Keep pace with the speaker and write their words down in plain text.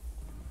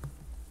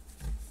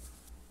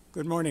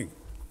Good morning.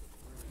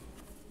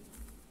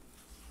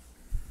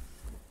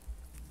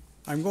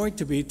 I'm going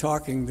to be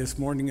talking this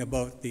morning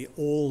about the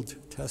Old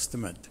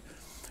Testament.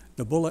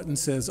 The bulletin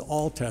says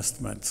all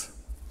testaments,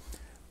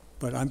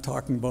 but I'm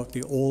talking about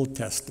the Old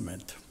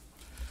Testament.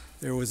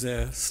 There was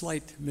a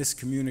slight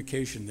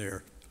miscommunication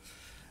there,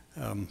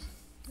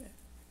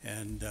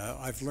 and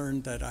I've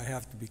learned that I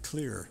have to be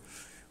clear.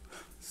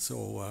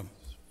 So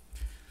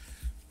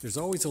there's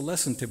always a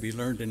lesson to be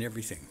learned in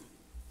everything.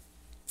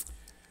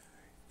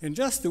 In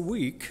just a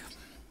week,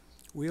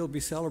 we'll be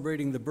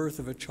celebrating the birth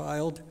of a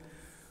child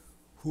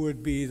who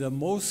would be the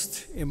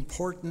most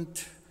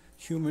important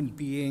human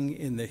being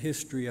in the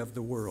history of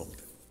the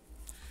world.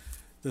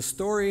 The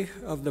story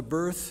of the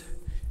birth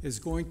is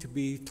going to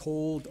be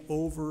told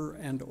over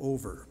and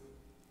over.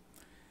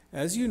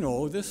 As you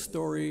know, this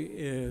story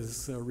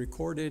is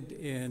recorded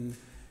in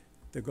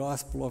the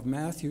Gospel of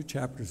Matthew,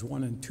 chapters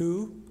 1 and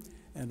 2,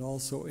 and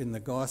also in the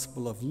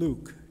Gospel of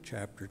Luke,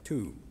 chapter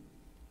 2.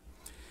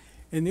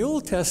 In the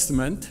Old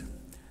Testament,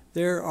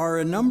 there are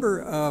a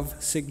number of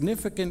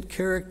significant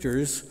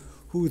characters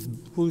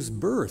whose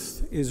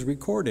birth is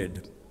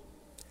recorded.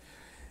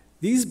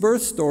 These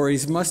birth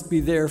stories must be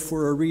there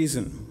for a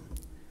reason,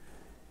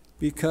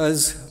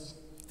 because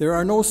there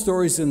are no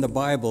stories in the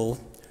Bible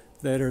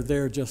that are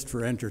there just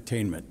for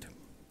entertainment.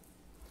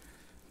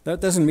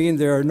 That doesn't mean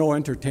there are no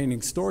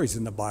entertaining stories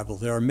in the Bible.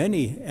 There are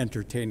many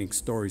entertaining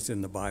stories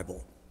in the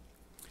Bible.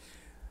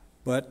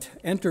 But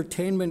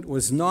entertainment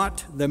was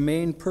not the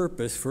main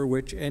purpose for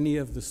which any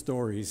of the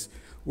stories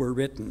were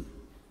written.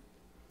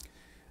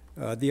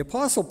 The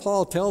Apostle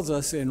Paul tells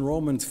us in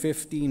Romans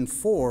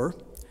 15:4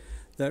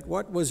 that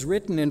what was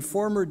written in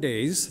former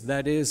days,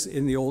 that is,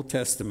 in the Old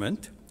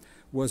Testament,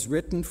 was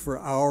written for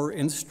our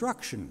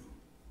instruction.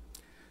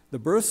 The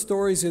birth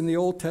stories in the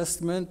Old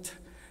Testament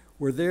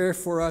are there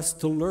for us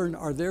to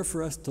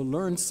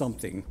learn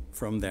something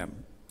from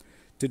them.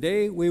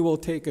 Today, we will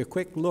take a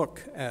quick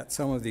look at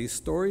some of these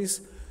stories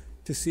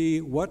to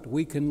see what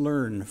we can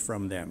learn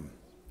from them.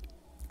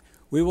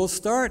 We will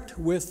start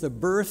with the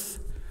birth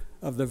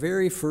of the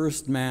very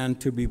first man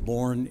to be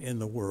born in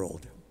the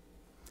world.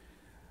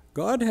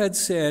 God had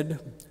said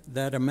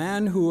that a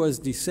man who was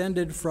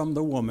descended from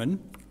the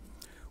woman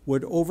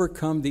would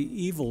overcome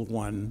the evil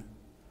one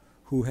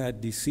who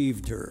had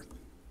deceived her.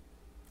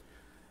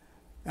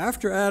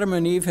 After Adam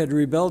and Eve had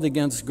rebelled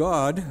against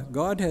God,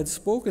 God had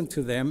spoken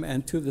to them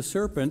and to the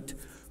serpent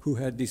who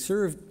had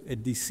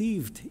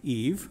deceived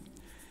Eve.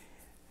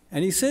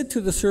 And he said to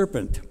the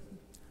serpent,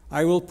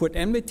 "I will put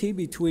enmity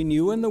between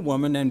you and the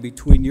woman, and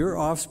between your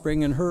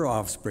offspring and her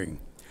offspring.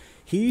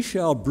 He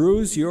shall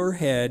bruise your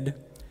head,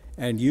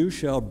 and you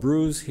shall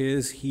bruise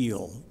his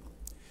heel."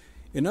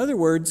 In other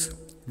words,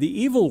 the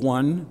evil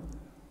one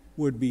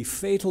would be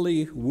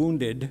fatally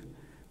wounded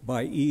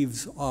by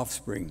Eve's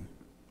offspring.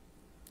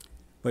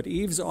 But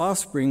Eve's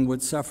offspring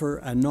would suffer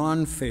a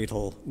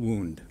non-fatal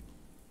wound.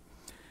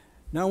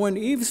 Now, when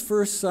Eve's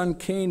first son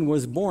Cain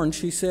was born,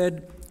 she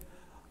said,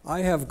 "I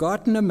have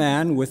gotten a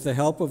man with the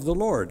help of the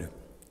Lord."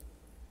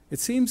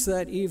 It seems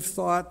that Eve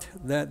thought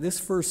that this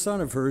first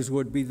son of hers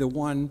would be the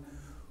one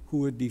who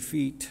would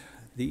defeat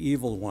the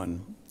evil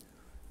one.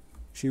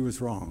 She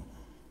was wrong.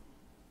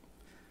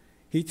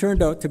 He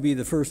turned out to be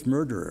the first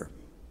murderer.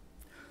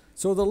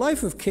 So the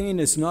life of Cain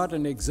is not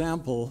an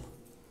example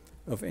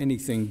of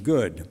anything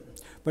good.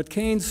 But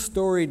Cain's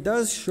story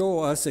does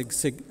show us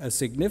a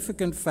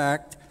significant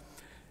fact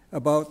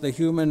about the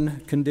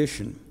human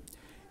condition.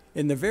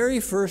 In the very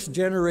first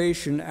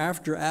generation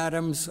after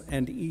Adam's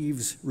and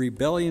Eve's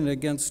rebellion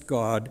against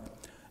God,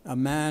 a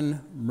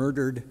man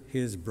murdered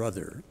his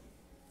brother.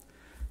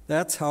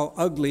 That's how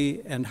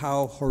ugly and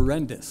how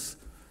horrendous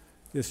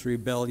this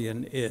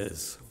rebellion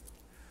is.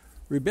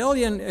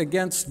 Rebellion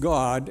against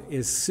God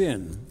is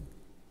sin,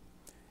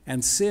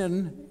 and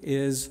sin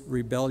is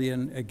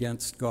rebellion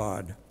against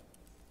God.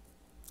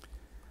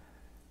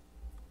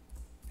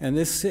 And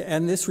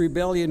this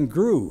rebellion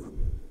grew.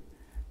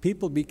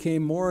 People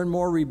became more and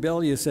more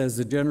rebellious as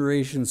the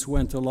generations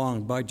went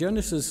along. By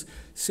Genesis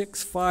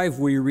 6:5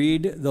 we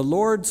read, "The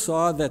Lord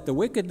saw that the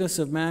wickedness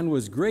of man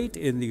was great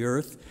in the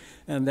earth,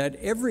 and that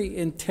every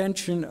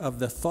intention of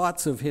the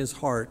thoughts of his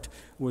heart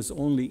was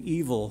only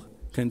evil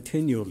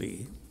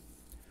continually."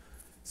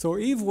 So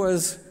Eve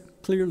was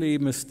clearly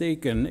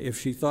mistaken if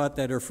she thought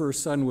that her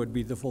first son would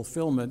be the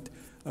fulfillment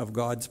of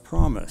God's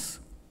promise.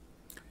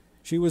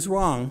 She was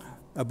wrong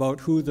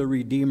about who the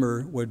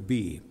Redeemer would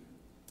be.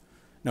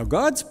 Now,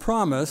 God's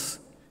promise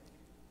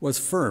was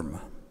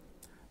firm,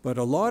 but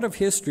a lot of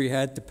history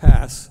had to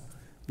pass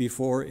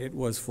before it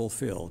was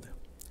fulfilled.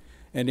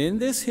 And in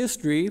this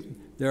history,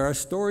 there are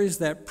stories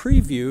that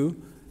preview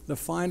the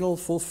final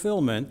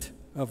fulfillment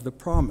of the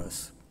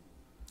promise.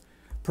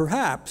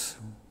 Perhaps,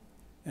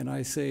 and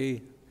I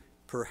say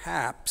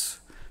perhaps,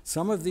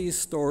 some of these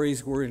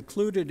stories were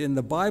included in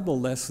the Bible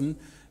lesson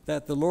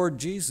that the Lord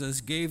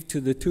Jesus gave to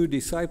the two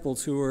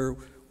disciples who were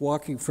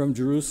walking from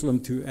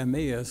Jerusalem to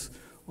Emmaus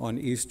on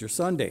Easter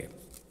Sunday.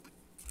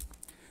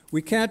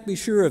 We can't be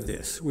sure of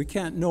this. We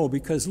can't know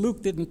because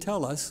Luke didn't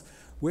tell us,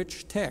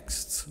 which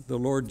texts the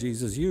Lord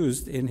Jesus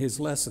used in his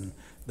lesson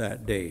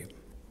that day.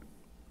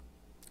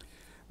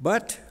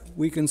 But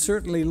we can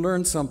certainly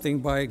learn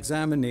something by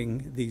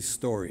examining these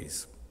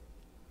stories.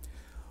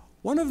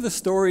 One of the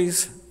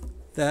stories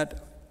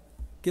that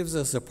gives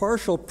us a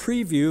partial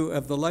preview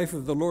of the life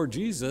of the Lord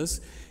Jesus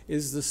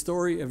is the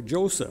story of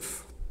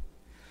Joseph.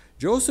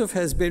 Joseph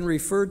has been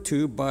referred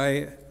to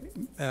by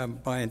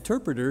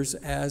interpreters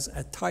as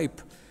a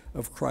type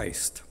of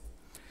Christ.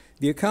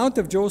 The account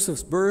of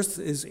Joseph's birth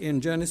is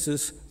in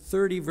Genesis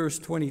 30, verse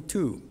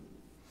 22.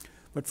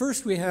 But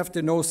first we have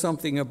to know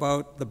something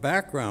about the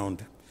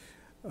background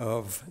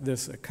of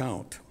this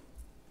account.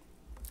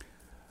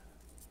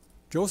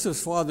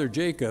 Joseph's father,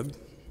 Jacob,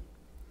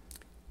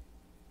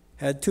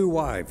 had 2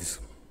 wives.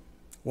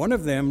 One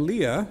of them,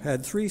 Leah,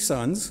 had 3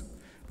 sons,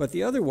 but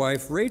the other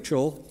wife,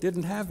 Rachel,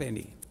 didn't have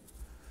any.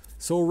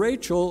 So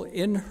Rachel,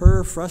 in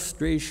her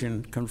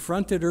frustration,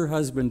 confronted her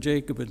husband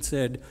Jacob and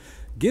said,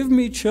 "Give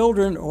me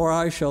children or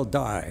I shall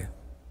die."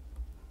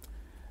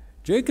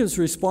 Jacob's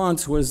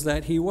response was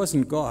that he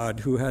wasn't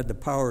God who had the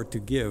power to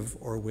give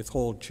or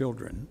withhold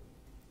children.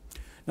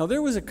 Now,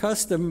 there was a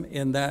custom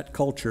in that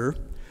culture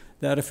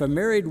that if a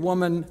married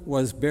woman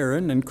was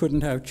barren and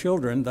couldn't have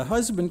children, the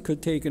husband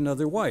could take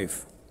another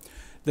wife.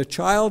 The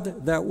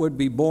child that would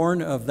be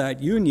born of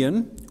that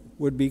union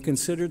would be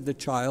considered the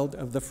child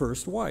of the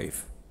first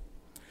wife.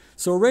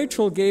 So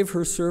Rachel gave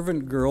her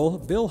servant girl,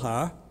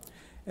 Bilhah,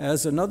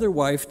 as another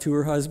wife to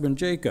her husband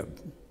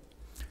Jacob.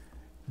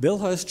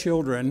 Bilhah's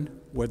children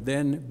would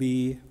then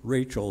be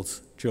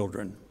Rachel's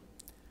children.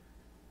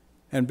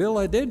 And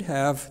Bilhah did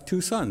have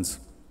 2 sons.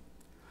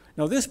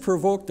 Now this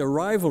provoked a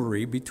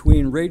rivalry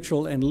between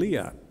Rachel and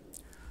Leah.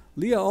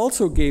 Leah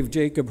also gave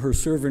Jacob her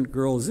servant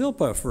girl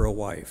Zilpah for a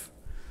wife.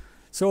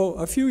 So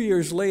a few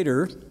years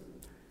later,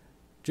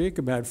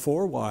 Jacob had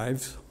 4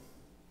 wives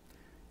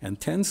and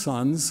 10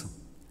 sons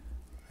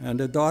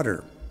and a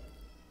daughter,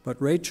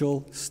 but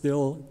Rachel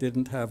still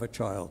didn't have a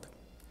child.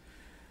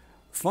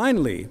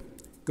 Finally,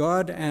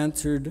 God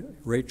answered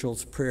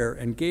Rachel's prayer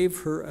and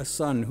gave her a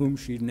son whom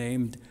she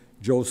named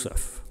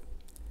Joseph.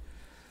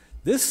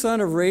 This son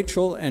of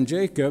Rachel and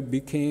Jacob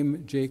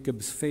became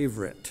Jacob's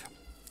favorite.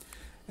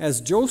 As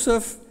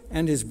Joseph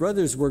and his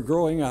brothers were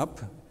growing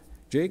up,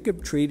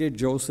 Jacob treated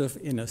Joseph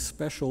in a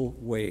special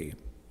way.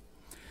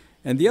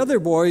 And the other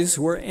boys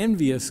were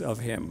envious of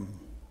him.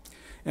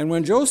 And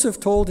when Joseph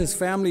told his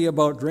family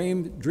about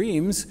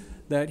dreams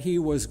that he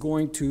was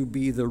going to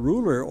be the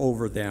ruler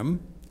over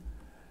them,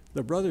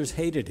 the brothers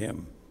hated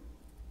him.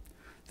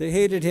 They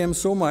hated him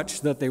so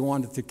much that they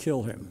wanted to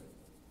kill him.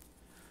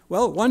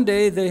 Well, one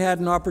day they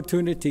had an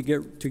opportunity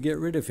to get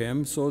rid of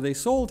him, so they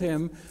sold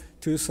him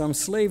to some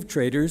slave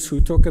traders who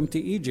took him to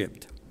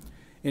Egypt.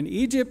 In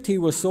Egypt, he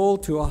was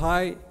sold to a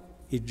high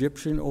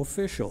Egyptian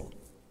official.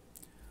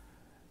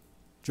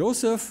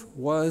 Joseph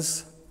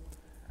was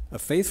a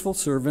faithful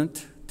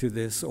servant to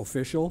this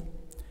official,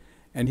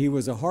 and he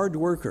was a hard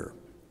worker.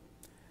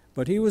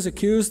 But he was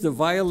accused of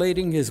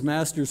violating his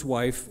master's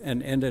wife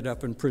and ended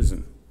up in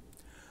prison.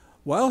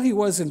 While he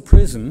was in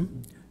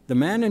prison, the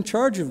man in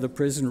charge of the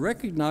prison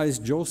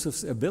recognized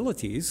Joseph's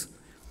abilities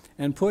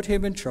and put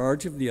him in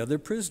charge of the other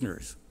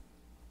prisoners.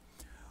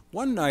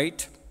 One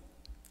night,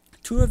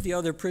 2 of the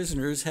other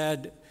prisoners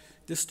had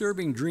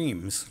disturbing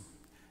dreams,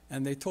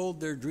 and they told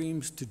their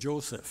dreams to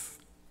Joseph.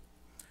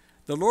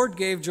 The Lord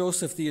gave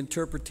Joseph the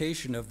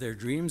interpretation of their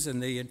dreams,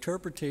 and the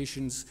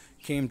interpretations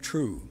came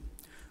true.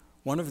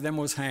 One of them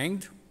was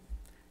hanged,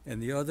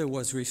 and the other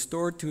was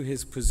restored to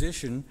his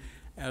position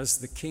as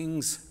the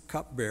king's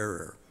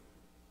cupbearer.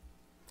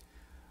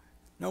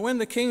 Now, when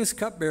the king's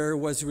cupbearer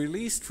was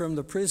released from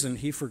the prison,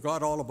 he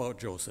forgot all about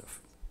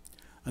Joseph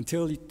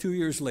until 2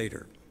 years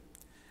later,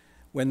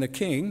 when the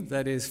king,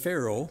 that is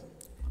Pharaoh,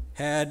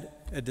 had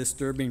a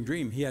disturbing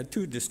dream. He had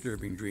 2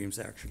 disturbing dreams,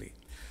 actually.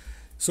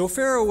 So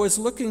Pharaoh was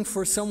looking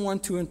for someone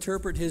to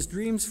interpret his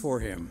dreams for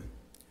him.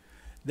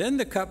 Then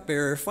the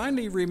cupbearer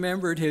finally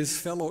remembered his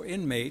fellow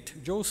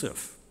inmate,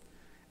 Joseph,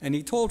 and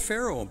he told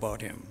Pharaoh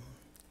about him.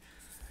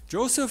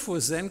 Joseph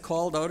was then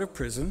called out of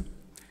prison,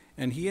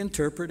 and he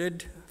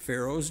interpreted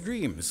Pharaoh's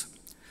dreams.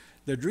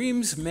 The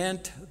dreams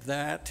meant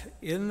that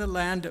in the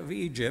land of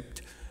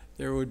Egypt,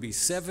 there would be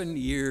 7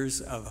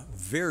 years of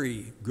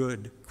very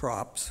good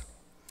crops,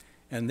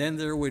 and then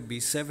there would be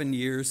 7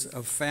 years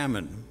of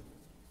famine.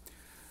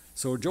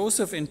 So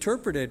Joseph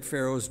interpreted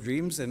Pharaoh's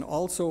dreams and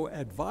also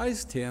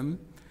advised him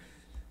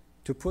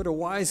to put a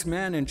wise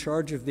man in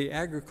charge of the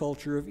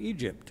agriculture of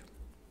Egypt.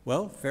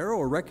 Well,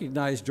 Pharaoh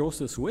recognized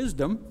Joseph's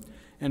wisdom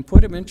and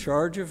put him in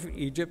charge of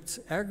Egypt's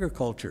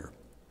agriculture.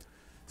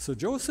 So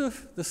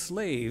Joseph, the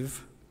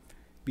slave,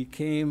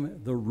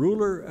 became the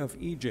ruler of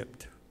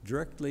Egypt,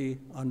 directly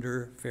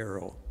under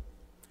Pharaoh.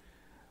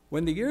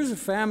 When the years of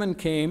famine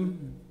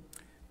came,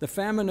 the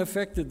famine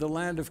affected the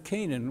land of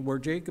Canaan, where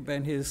Jacob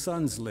and his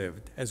sons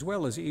lived, as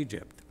well as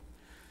Egypt.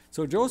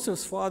 So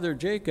Joseph's father,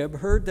 Jacob,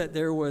 heard that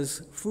there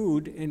was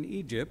food in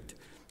Egypt,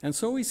 and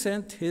so he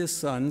sent his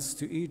sons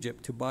to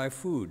Egypt to buy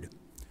food.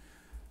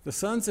 The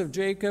sons of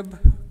Jacob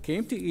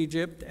came to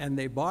Egypt, and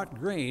they bought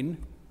grain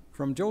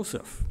from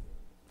Joseph.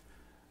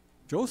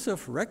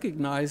 Joseph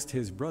recognized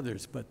his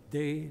brothers, but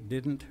they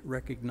didn't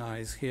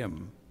recognize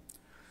him.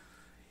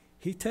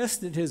 He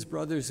tested his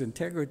brothers'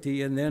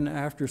 integrity, and then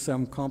after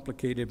some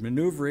complicated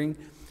maneuvering,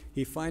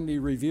 he finally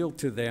revealed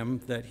to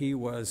them that he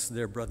was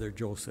their brother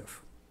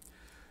Joseph.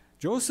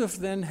 Joseph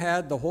then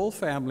had the whole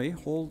family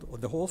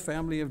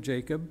of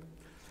Jacob,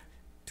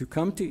 to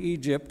come to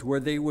Egypt, where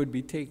they would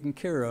be taken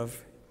care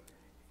of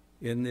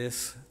in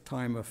this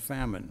time of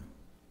famine.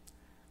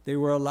 They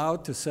were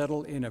allowed to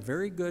settle in a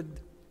very good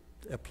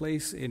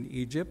place in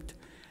Egypt,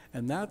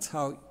 and that's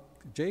how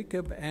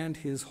Jacob and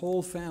his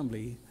whole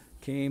family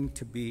came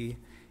to be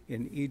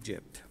in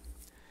Egypt.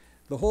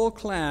 The whole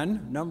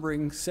clan,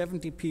 numbering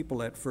 70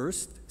 people at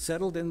first,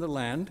 settled in the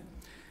land,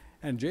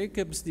 and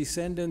Jacob's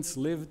descendants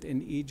lived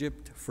in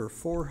Egypt for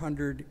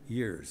 400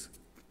 years.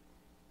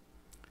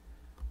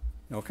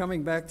 Now,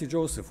 coming back to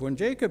Joseph, when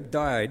Jacob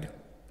died,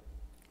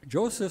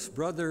 Joseph's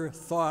brothers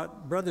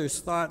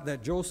thought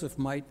that Joseph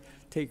might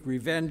take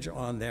revenge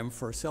on them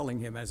for selling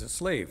him as a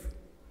slave.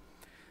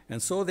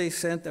 And so they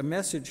sent a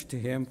message to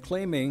him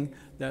claiming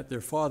that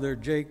their father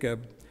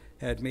Jacob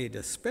had made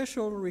a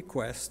special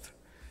request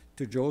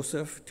to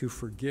Joseph to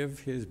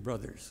forgive his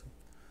brothers.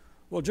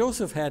 Well,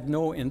 Joseph had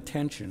no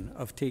intention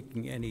of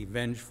taking any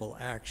vengeful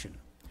action,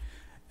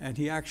 and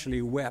he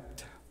actually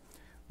wept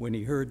when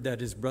he heard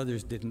that his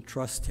brothers didn't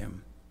trust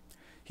him.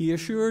 He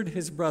assured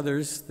his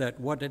brothers that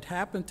what had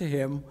happened to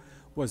him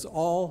was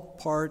all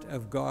part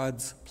of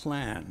God's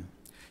plan.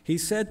 He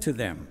said to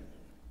them,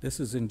 this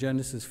is in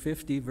Genesis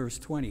 50, verse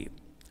 20,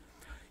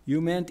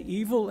 "You meant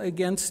evil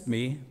against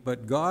me,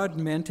 but God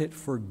meant it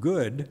for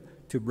good,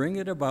 to bring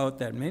it about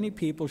that many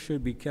people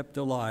should be kept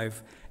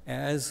alive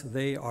as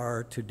they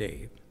are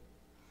today."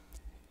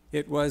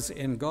 It was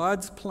in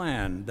God's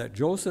plan that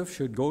Joseph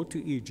should go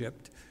to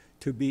Egypt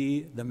to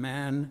be the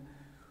man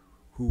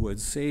who would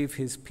save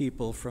his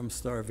people from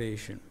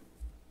starvation.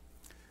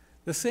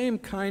 The same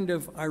kind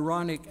of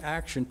ironic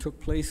action took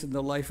place in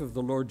the life of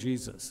the Lord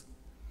Jesus.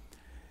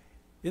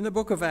 In the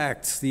book of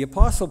Acts, the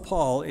Apostle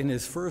Paul, in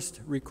his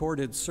first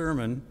recorded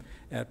sermon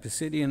at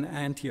Pisidian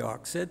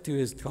Antioch, said to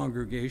his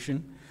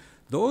congregation,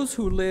 "Those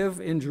who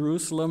live in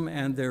Jerusalem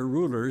and their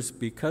rulers,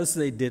 because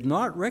they did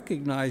not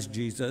recognize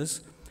Jesus,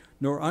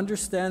 nor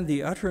understand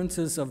the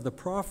utterances of the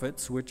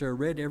prophets, which are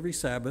read every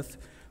Sabbath,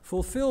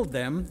 fulfilled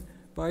them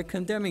by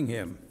condemning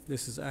him."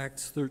 This is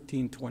Acts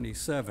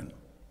 13:27.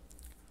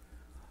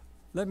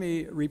 Let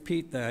me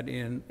repeat that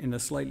in a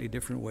slightly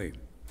different way.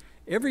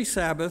 Every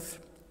Sabbath,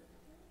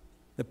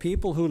 the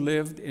people who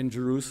lived in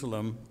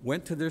Jerusalem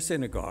went to their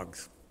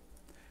synagogues.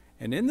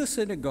 And in the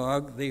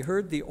synagogue, they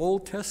heard the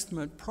Old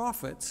Testament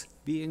prophets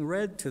being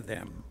read to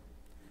them.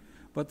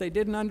 But they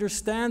didn't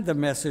understand the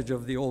message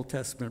of the Old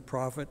Testament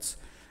prophets,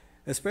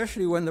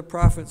 especially when the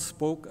prophets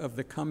spoke of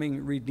the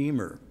coming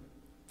Redeemer.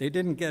 They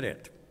didn't get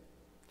it.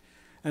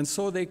 And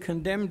so they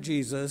condemned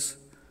Jesus,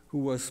 who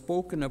was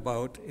spoken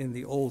about in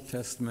the Old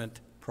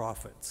Testament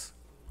prophets.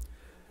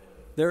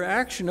 Their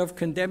action of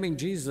condemning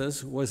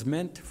Jesus was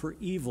meant for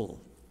evil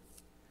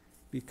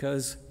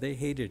because they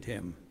hated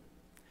him.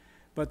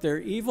 But their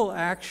evil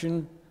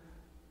action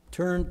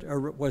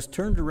was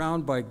turned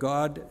around by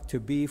God to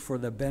be for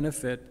the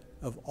benefit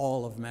of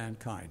all of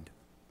mankind,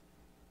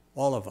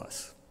 all of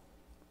us.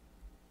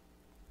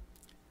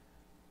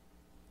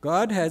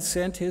 God had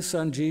sent his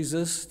son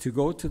Jesus to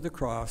go to the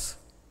cross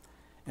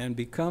and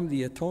become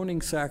the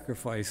atoning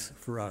sacrifice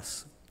for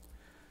us.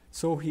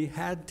 So he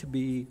had to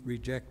be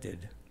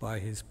rejected by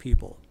his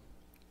people.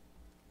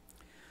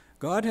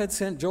 God had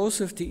sent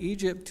Joseph to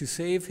Egypt to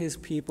save his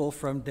people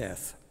from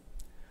death.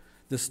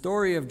 The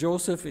story of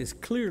Joseph is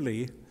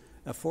clearly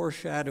a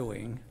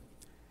foreshadowing,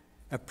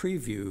 a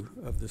preview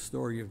of the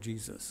story of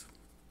Jesus.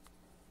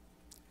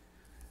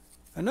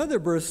 Another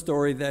birth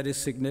story that is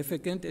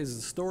significant is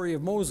the story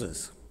of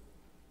Moses.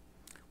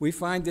 We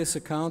find this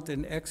account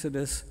in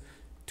Exodus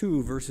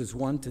 2, verses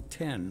 1 to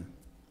 10.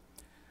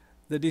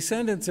 The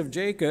descendants of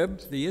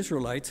Jacob, the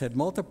Israelites, had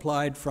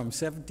multiplied from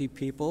 70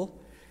 people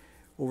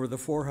over the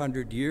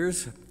 400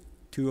 years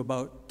to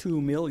about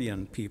 2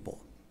 million people.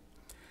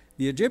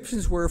 The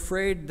Egyptians were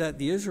afraid that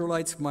the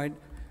Israelites might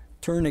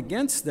turn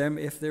against them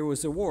if there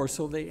was a war,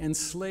 so they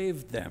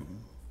enslaved them.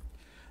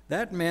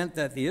 That meant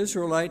that the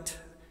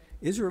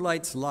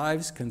Israelites'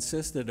 lives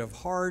consisted of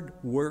hard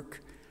work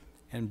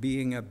and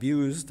being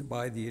abused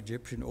by the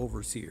Egyptian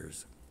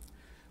overseers.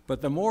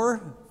 But the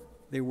more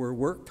they were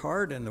worked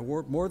hard and the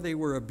more they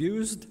were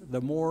abused,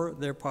 the more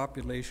their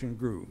population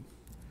grew.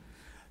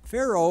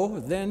 Pharaoh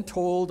then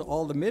told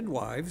all the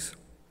midwives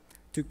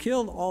to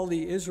kill all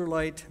the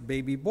Israelite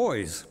baby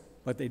boys,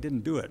 but they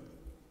didn't do it.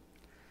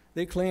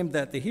 They claimed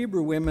that the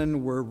Hebrew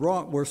women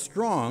were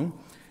strong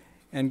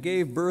and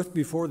gave birth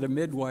before the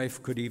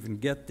midwife could even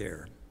get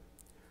there.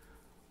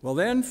 Well,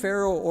 then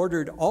Pharaoh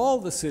ordered all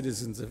the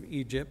citizens of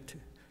Egypt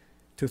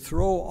to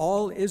throw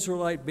all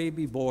Israelite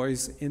baby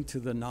boys into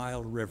the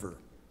Nile River.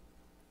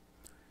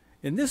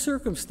 In this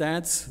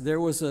circumstance, there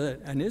was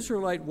an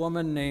Israelite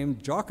woman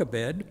named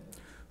Jochebed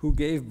who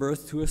gave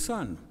birth to a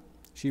son.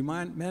 She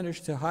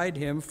managed to hide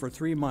him for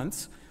 3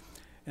 months,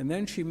 and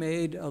then she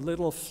made a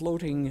little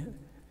floating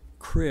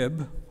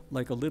crib,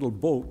 like a little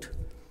boat,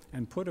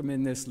 and put him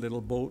in this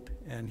little boat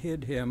and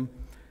hid him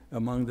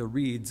among the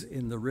reeds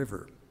in the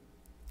river.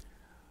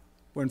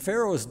 When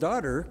Pharaoh's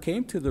daughter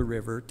came to the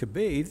river to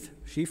bathe,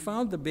 she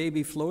found the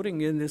baby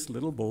floating in this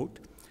little boat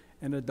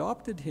and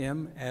adopted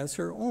him as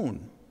her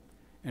own,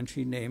 and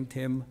she named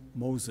him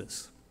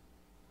Moses.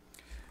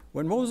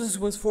 When Moses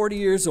was 40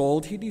 years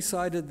old, he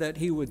decided that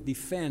he would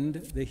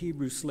defend the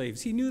Hebrew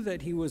slaves. He knew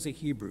that he was a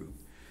Hebrew,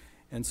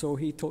 and so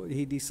he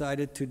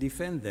decided to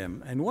defend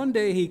them. And one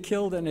day he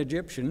killed an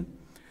Egyptian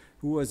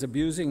who was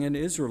abusing an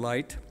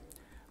Israelite,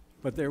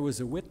 but there was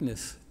a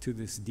witness to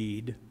this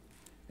deed,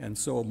 and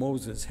so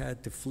Moses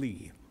had to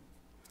flee.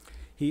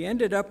 He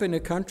ended up in a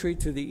country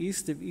to the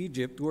east of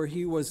Egypt where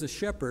he was a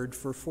shepherd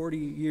for 40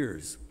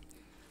 years.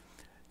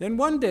 Then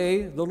one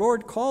day the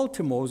Lord called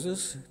to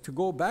Moses to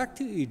go back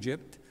to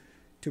Egypt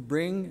to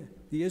bring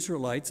the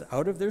Israelites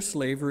out of their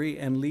slavery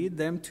and lead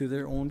them to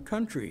their own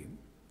country.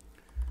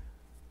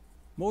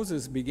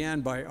 Moses began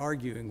by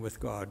arguing with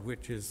God,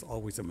 which is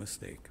always a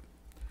mistake.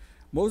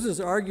 Moses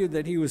argued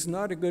that he was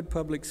not a good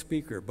public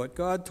speaker, but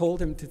God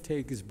told him to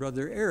take his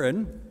brother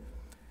Aaron,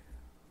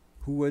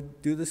 who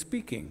would do the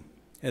speaking.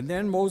 And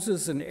then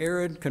Moses and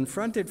Aaron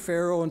confronted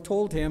Pharaoh and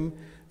told him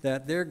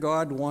that their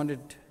God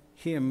wanted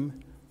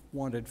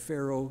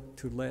Pharaoh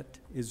to let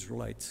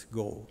Israelites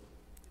go.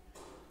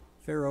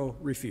 Pharaoh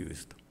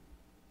refused.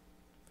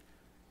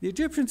 The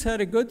Egyptians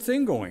had a good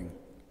thing going.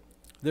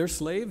 Their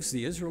slaves,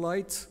 the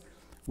Israelites,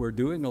 were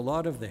doing a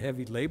lot of the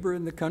heavy labor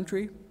in the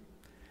country,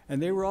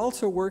 and they were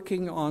also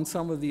working on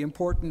some of the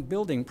important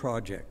building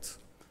projects.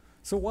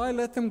 So why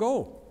let them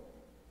go?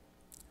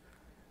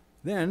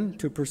 Then,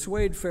 to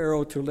persuade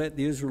Pharaoh to let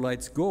the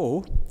Israelites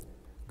go,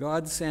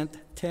 God sent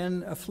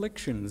 10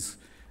 afflictions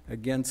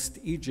against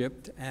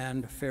Egypt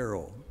and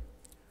Pharaoh.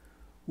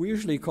 We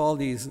usually call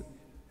these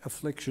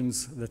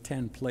afflictions the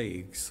 10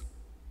 plagues.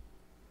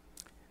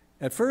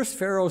 At first,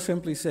 Pharaoh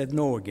simply said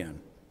no again.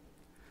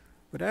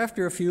 But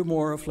after a few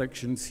more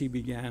afflictions, he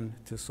began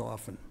to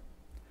soften.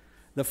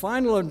 The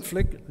final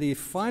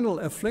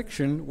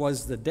affliction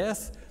was the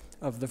death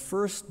of the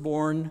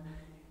firstborn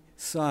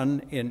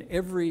son in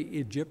every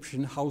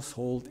Egyptian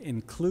household,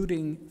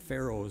 including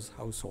Pharaoh's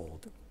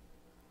household.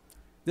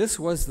 This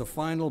was the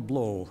final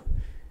blow,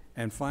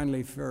 and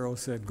finally Pharaoh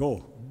said,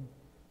 "Go,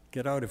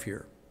 get out of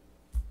here."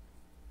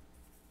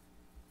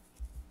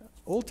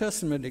 Old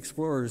Testament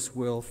explorers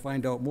will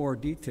find out more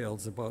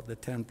details about the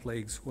 10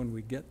 plagues when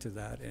we get to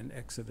that in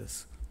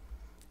Exodus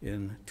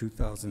in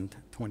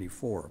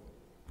 2024.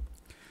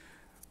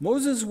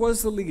 Moses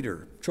was the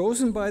leader,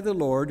 chosen by the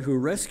Lord, who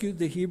rescued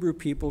the Hebrew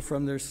people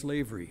from their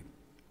slavery.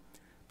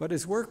 But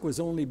his work was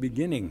only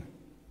beginning.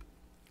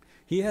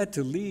 He had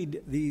to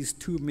lead these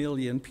 2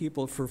 million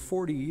people for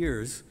 40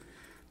 years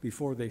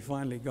before they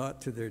finally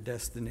got to their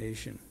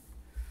destination.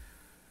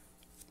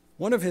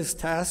 One of his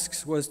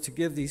tasks was to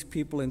give these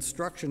people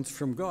instructions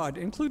from God,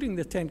 including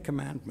the 10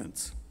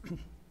 Commandments.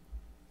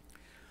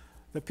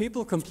 The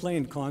people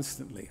complained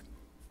constantly.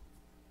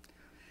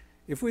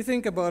 If we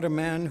think about a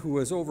man who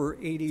was over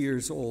 80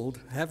 years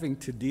old having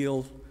to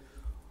deal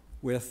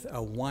with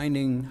a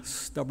whining,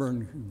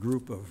 stubborn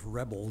group of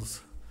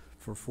rebels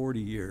for 40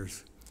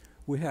 years,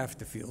 we have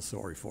to feel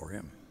sorry for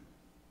him.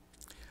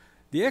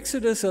 The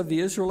exodus of the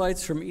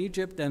Israelites from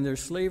Egypt and their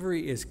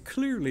slavery is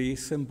clearly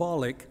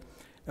symbolic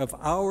of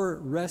our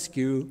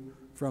rescue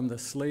from the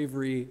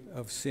slavery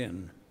of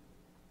sin.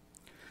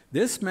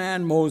 This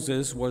man,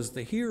 Moses, was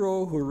the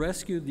hero who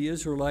rescued the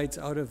Israelites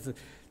out of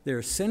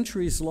their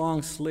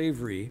centuries-long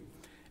slavery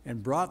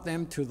and brought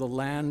them to the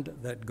land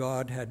that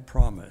God had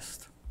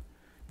promised.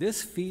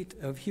 This feat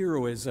of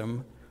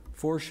heroism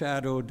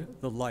foreshadowed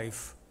the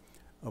life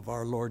of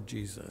our Lord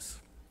Jesus.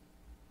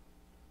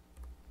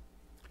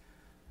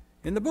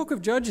 In the book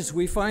of Judges,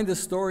 we find the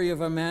story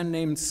of a man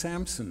named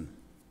Samson.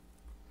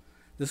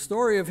 The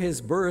story of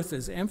his birth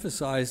is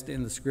emphasized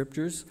in the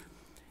scriptures,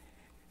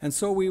 and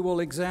so we will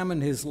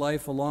examine his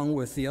life along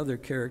with the other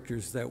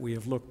characters that we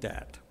have looked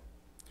at.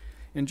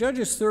 In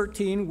Judges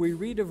 13, we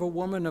read of a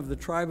woman of the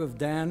tribe of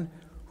Dan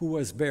who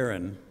was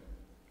barren.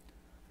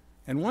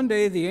 And one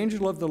day the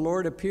angel of the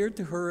Lord appeared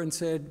to her and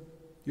said,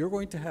 "You're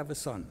going to have a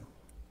son."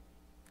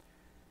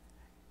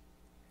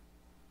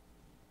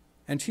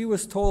 And she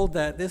was told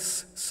that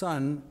this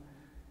son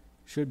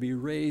should be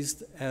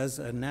raised as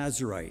a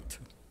Nazirite.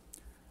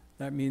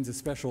 That means a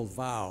special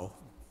vow.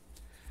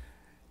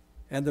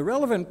 And the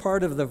relevant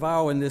part of the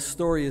vow in this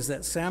story is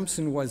that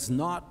Samson was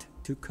not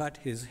to cut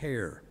his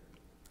hair.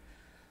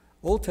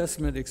 Old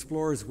Testament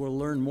explorers will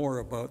learn more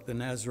about the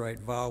Nazirite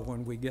vow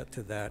when we get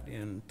to that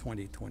in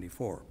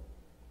 2024.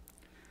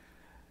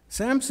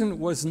 Samson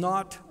was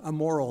not a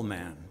moral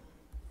man,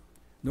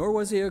 nor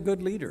was he a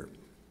good leader.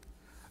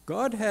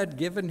 God had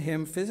given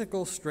him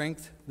physical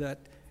strength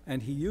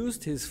and he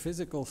used his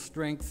physical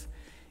strength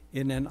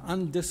in an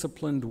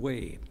undisciplined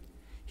way.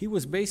 He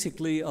was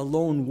basically a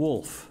lone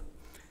wolf,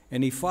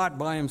 and he fought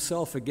by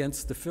himself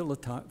against the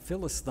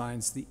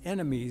Philistines, the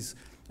enemies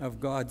of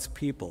God's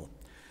people.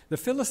 The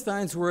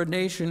Philistines were a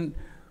nation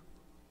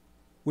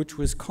which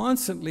was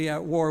constantly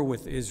at war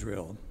with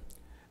Israel.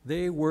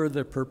 They were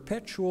the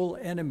perpetual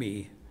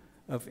enemy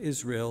of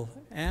Israel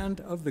and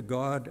of the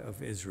God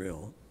of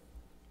Israel.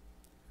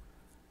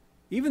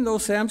 Even though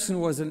Samson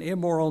was an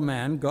immoral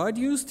man, God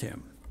used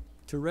him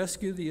to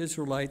rescue the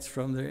Israelites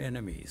from their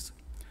enemies.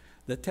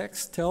 The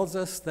text tells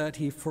us that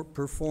he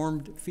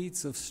performed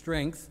feats of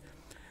strength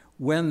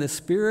when the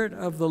Spirit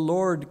of the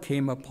Lord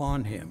came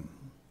upon him.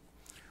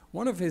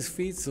 One of his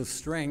feats of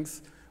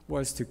strength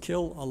was to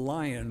kill a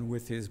lion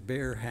with his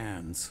bare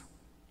hands.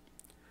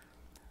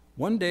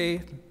 One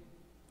day,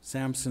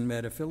 Samson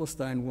met a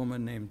Philistine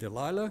woman named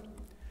Delilah,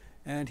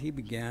 and he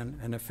began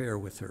an affair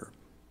with her.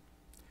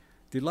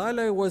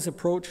 Delilah was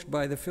approached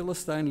by the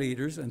Philistine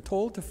leaders and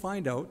told to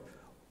find out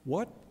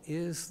what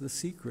is the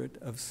secret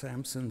of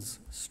Samson's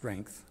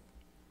strength.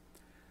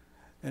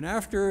 And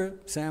after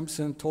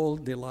Samson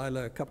told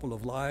Delilah a couple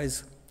of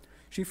lies,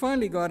 she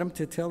finally got him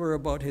to tell her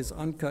about his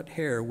uncut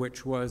hair,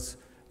 which was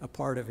a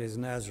part of his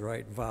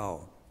Nazirite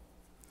vow.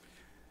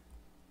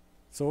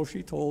 So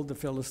she told the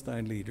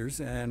Philistine leaders,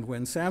 and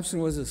when Samson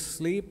was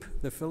asleep,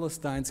 the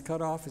Philistines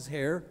cut off his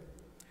hair,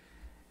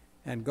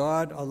 and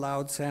God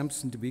allowed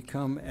Samson to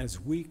become as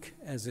weak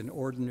as an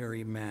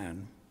ordinary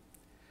man.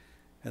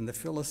 And the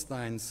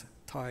Philistines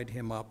tied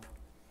him up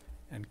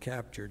and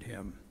captured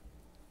him.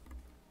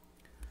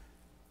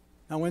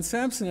 Now, when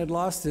Samson had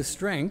lost his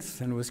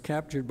strength and was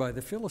captured by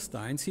the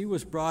Philistines, he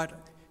was brought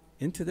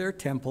into their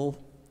temple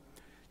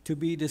to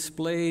be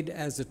displayed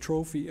as a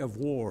trophy of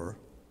war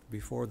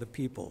before the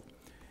people.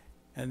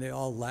 And they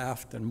all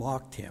laughed and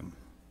mocked him.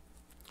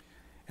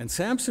 And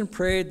Samson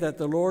prayed that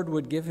the Lord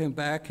would give him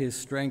back his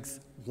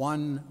strength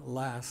one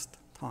last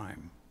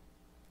time.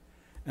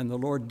 And the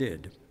Lord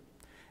did.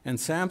 And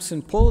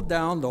Samson pulled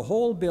down the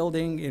whole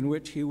building in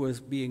which he was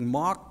being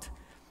mocked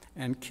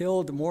and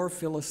killed more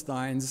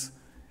Philistines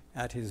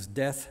at his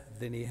death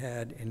than he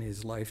had in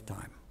his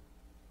lifetime.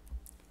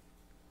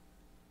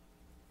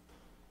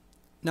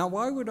 Now,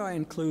 why would I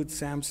include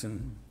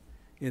Samson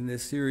in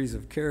this series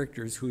of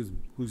characters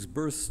whose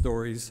birth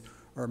stories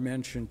are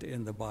mentioned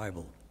in the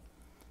Bible?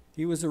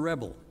 He was a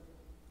rebel.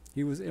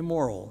 He was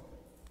immoral.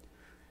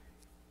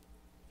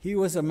 He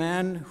was a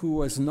man who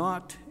was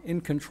not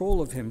in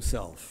control of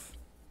himself.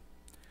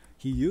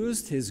 He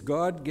used his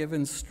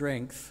God-given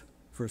strength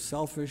for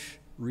selfish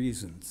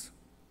reasons.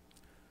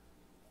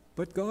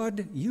 But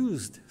God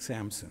used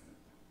Samson.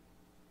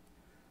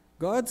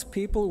 God's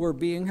people were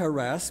being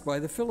harassed by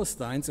the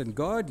Philistines, and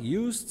God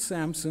used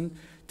Samson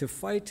to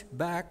fight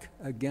back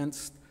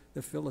against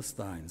the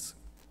Philistines.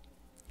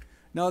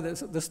 Now,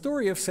 the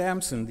story of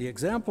Samson, the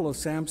example of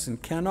Samson,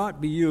 cannot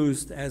be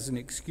used as an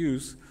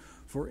excuse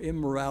for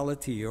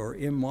immorality or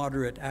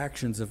immoderate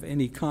actions of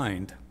any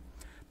kind.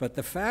 But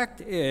the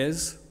fact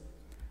is,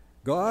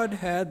 God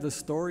had the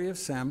story of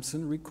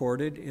Samson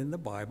recorded in the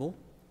Bible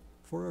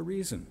for a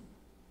reason.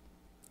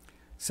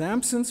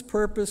 Samson's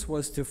purpose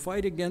was to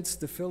fight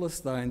against the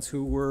Philistines,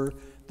 who were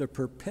the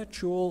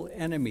perpetual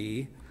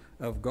enemy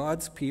of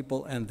God's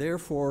people and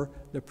therefore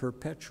the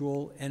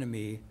perpetual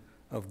enemy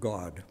of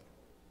God.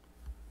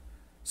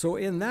 So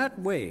in that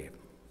way,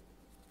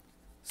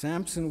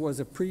 Samson was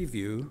a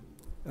preview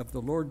of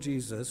the Lord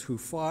Jesus, who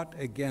fought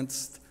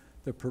against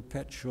the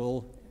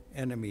perpetual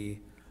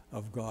enemy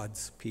of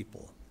God's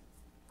people.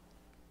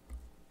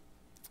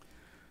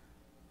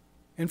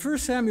 In 1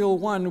 Samuel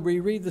 1, we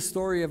read the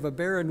story of a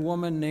barren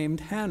woman named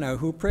Hannah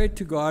who prayed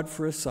to God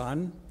for a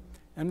son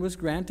and was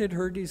granted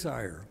her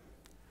desire.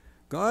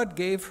 God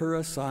gave her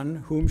a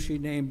son whom she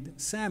named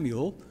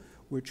Samuel,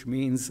 which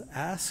means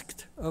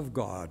asked of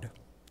God.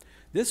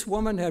 This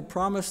woman had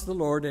promised the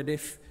Lord that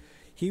if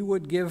he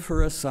would give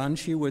her a son,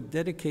 she would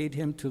dedicate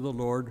him to the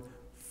Lord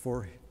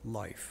for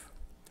life.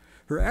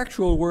 Her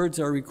actual words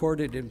are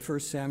recorded in 1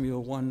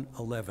 Samuel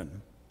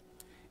 1:11.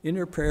 In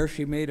her prayer,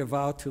 she made a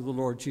vow to the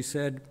Lord. She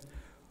said,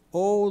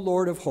 "O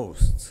Lord of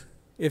hosts,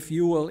 if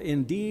you will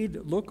indeed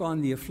look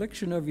on the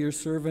affliction of your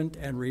servant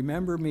and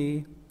remember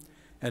me,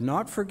 and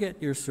not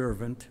forget your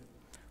servant,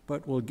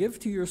 but will give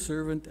to your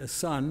servant a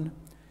son,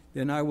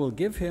 then I will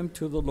give him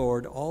to the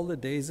Lord all the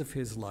days of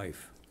his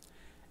life,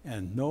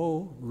 and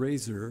no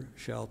razor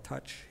shall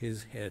touch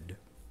his head."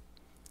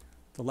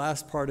 The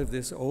last part of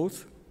this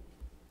oath,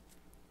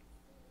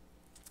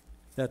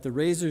 that the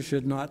razor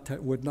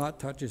would not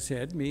touch his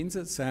head, means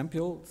that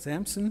Samuel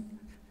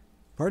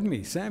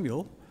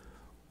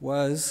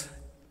was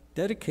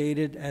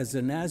dedicated as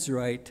a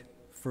Nazirite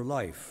for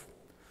life.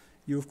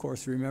 You, of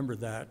course, remember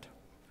that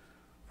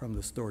from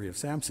the story of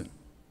Samson.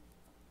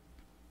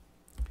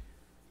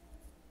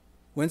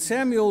 When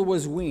Samuel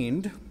was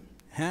weaned,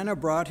 Hannah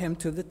brought him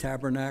to the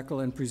tabernacle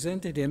and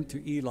presented him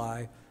to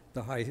Eli,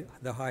 the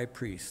high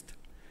priest.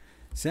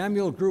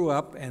 Samuel grew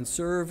up and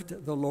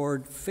served the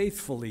Lord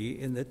faithfully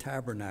in the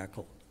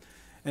tabernacle.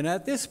 And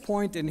at this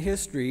point in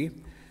history,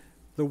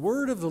 the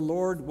word of the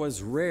Lord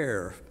was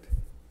rare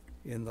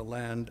in the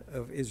land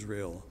of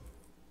Israel.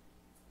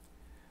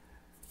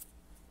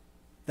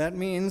 That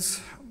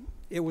means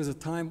it was a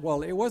time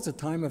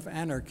of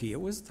anarchy.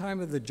 It was a time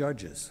of the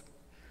judges.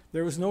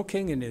 There was no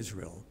king in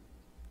Israel.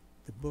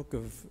 The book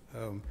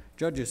of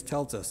Judges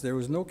tells us there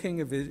was no king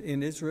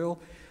in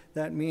Israel.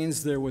 That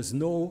means there was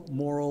no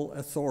moral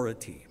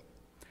authority.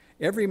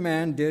 Every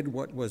man did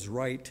what was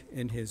right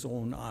in his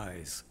own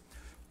eyes.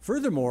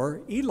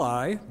 Furthermore,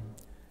 Eli,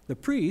 the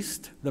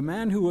priest, the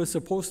man who was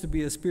supposed to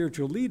be a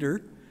spiritual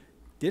leader,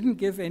 didn't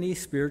give any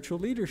spiritual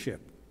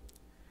leadership.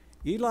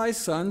 Eli's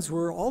sons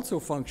were also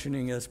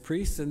functioning as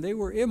priests, and they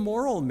were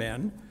immoral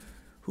men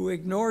who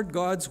ignored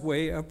God's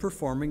way of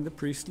performing the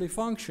priestly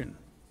function.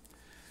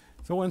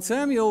 So when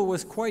Samuel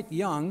was quite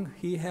young,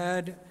 he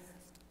had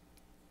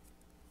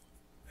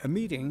a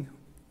meeting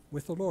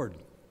with the Lord.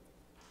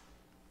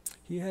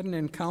 He had an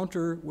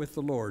encounter with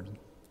the Lord.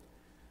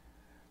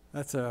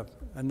 That's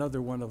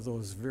another one of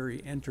those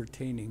very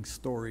entertaining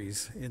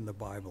stories in the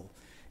Bible.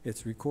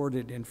 It's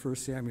recorded in 1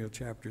 Samuel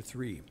chapter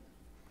 3.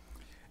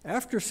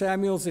 After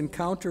Samuel's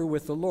encounter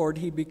with the Lord,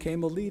 he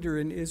became a leader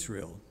in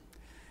Israel.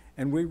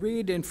 And we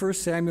read in 1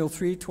 Samuel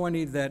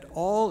 3:20 that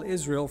all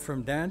Israel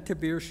from Dan to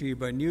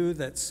Beersheba knew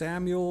that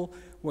Samuel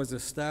was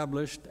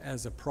established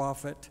as a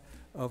prophet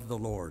of the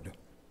Lord.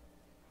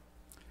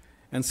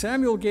 And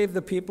Samuel gave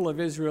the people of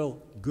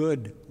Israel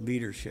good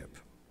leadership.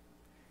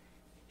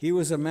 He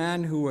was a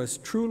man who was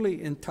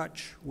truly in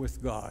touch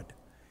with God.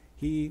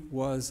 He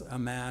was a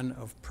man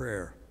of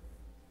prayer.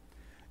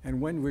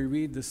 And when we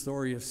read the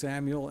story of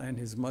Samuel and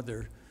his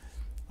mother,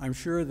 I'm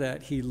sure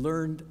that he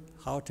learned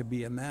how to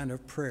be a man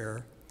of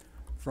prayer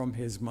from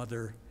his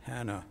mother,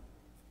 Hannah.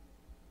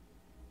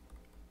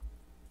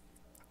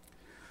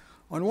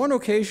 On one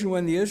occasion,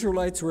 when the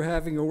Israelites were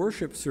having a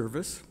worship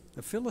service,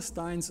 the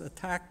Philistines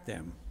attacked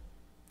them.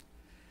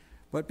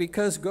 But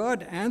because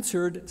God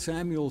answered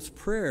Samuel's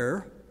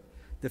prayer,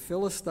 the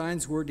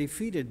Philistines were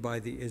defeated by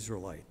the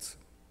Israelites.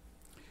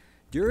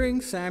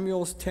 During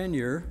Samuel's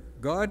tenure,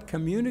 God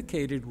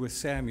communicated with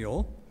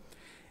Samuel,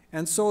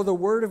 and so the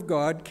word of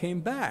God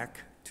came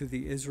back to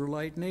the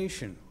Israelite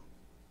nation.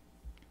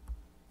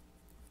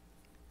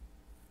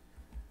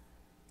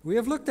 We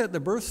have looked at the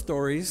birth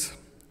stories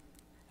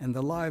and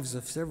the lives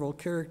of several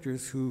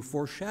characters who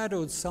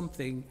foreshadowed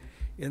something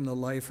in the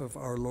life of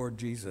our Lord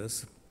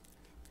Jesus.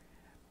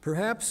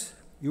 Perhaps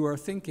you are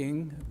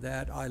thinking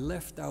that I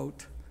left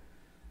out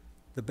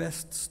the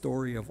best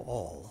story of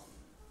all,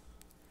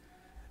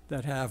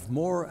 that have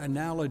more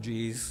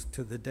analogies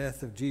to the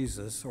death of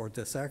Jesus or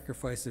the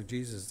sacrifice of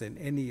Jesus than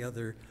any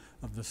other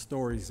of the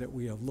stories that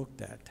we have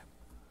looked at.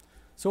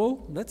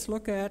 So let's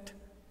look at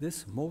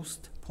this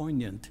most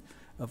poignant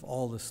of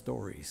all the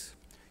stories.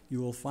 You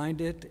will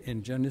find it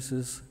in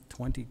Genesis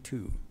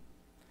 22.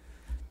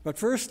 But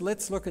first,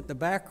 let's look at the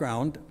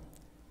background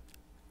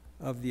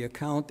of the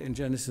account in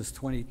Genesis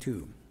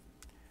 22.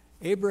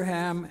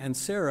 Abraham and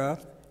Sarah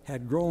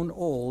had grown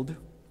old,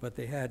 but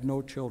they had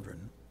no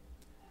children.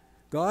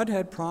 God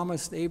had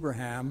promised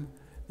Abraham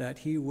that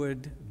he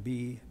would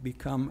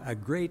become a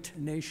great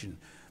nation.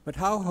 But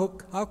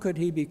how could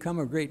he become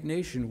a great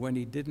nation when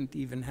he didn't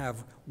even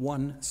have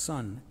one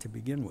son to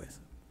begin with?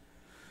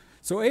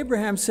 So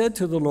Abraham said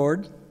to the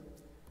Lord,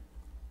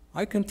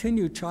 I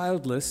continue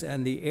childless,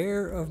 and the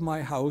heir of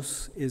my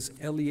house is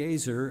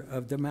Eliezer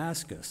of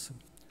Damascus.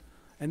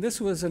 And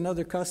this was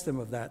another custom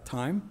of that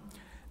time,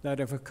 that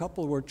if a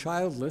couple were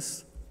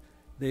childless,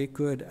 they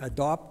could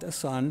adopt a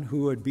son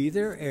who would be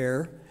their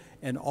heir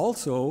and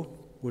also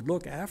would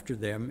look after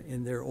them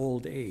in their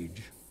old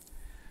age.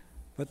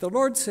 But the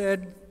Lord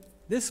said,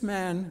 this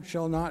man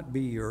shall not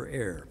be your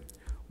heir.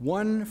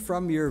 One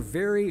from your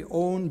very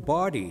own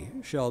body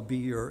shall be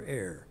your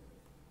heir.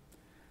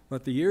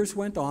 But the years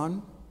went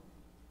on,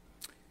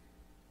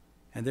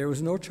 and there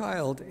was no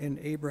child in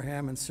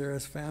Abraham and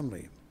Sarah's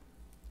family.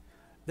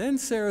 Then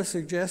Sarah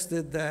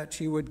suggested that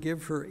she would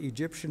give her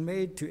Egyptian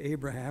maid to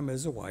Abraham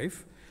as a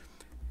wife,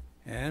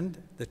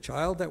 and the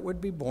child that would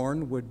be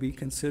born would be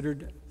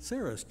considered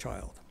Sarah's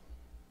child.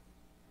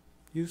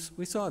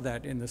 We saw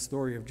that in the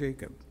story of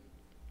Jacob.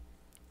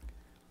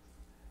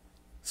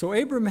 So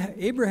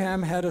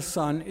Abraham had a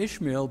son,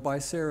 Ishmael, by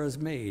Sarah's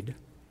maid.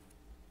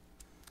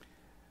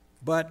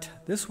 But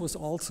this was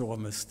also a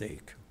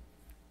mistake.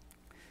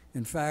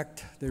 In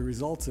fact, the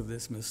results of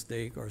this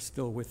mistake are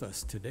still with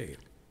us today.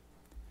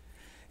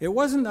 It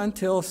wasn't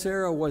until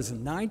Sarah was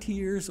 90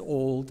 years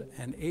old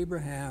and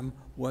Abraham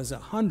was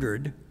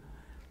 100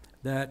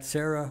 that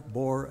Sarah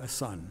bore a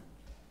son.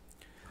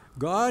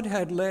 God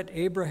had let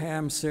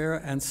Abraham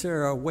and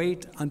Sarah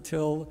wait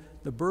until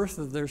the birth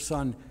of their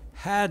son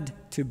had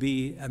to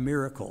be a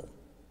miracle.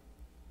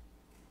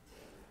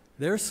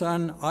 Their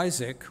son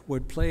Isaac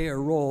would play a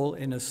role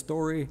in a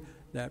story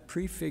that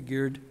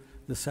prefigured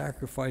the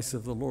sacrifice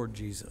of the Lord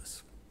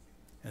Jesus.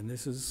 And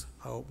this is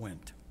how it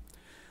went.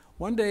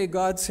 One day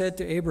God said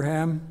to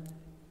Abraham,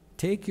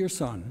 take your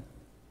son,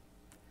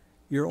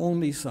 your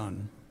only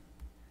son,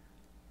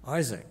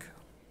 Isaac,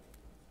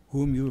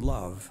 whom you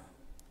love,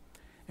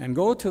 and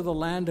go to the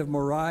land of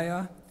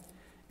Moriah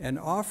and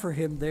offer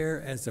him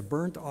there as a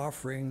burnt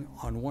offering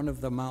on one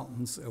of the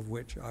mountains of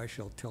which I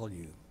shall tell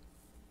you.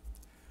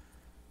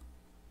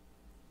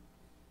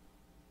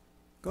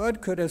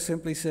 God could have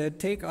simply said,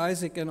 take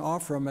Isaac and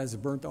offer him as a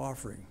burnt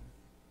offering.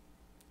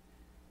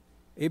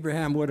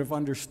 Abraham would have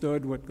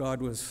understood what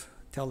God was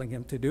telling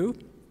him to do.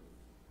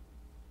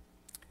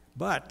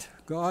 But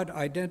God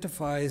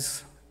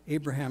identifies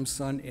Abraham's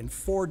son in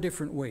 4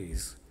 different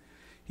ways.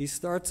 He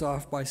starts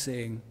off by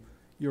saying,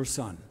 your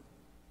son.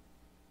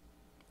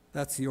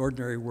 That's the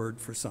ordinary word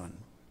for son.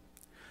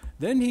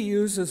 Then he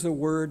uses a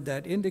word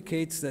that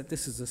indicates that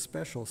this is a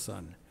special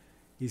son.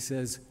 He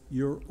says,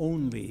 your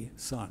only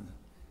son.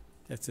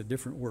 That's a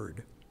different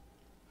word.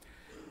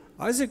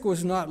 Isaac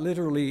was not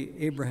literally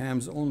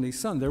Abraham's only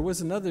son. There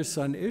was another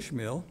son,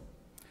 Ishmael,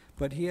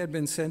 but he had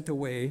been sent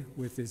away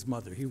with his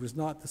mother. He was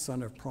not the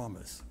son of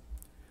promise.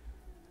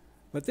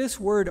 But this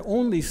word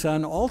only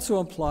son also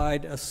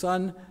implied a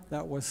son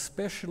that was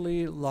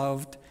specially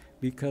loved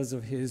because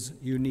of his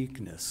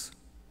uniqueness.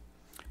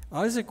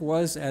 Isaac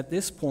was at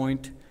this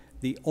point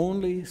the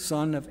only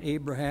son of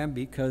Abraham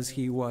because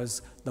he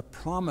was the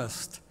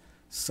promised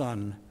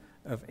son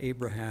of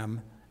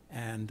Abraham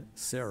and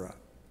Sarah.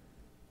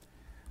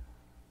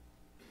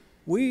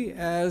 We,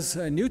 as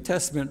New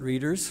Testament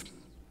readers,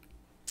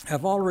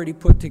 have already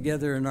put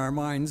together in our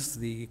minds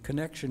the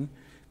connection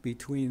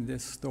between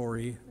this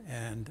story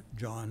and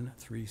John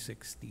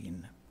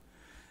 3:16.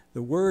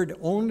 The word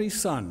only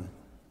son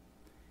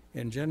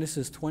in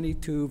Genesis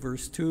 22,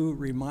 verse 2,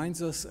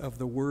 reminds us of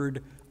the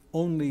word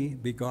only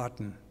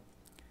begotten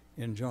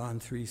in John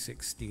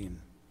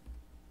 3:16.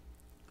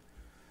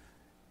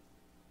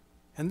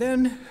 And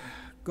then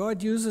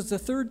God uses a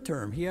third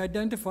term. He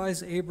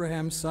identifies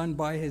Abraham's son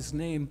by his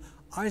name,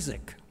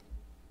 Isaac.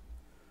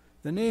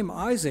 The name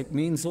Isaac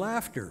means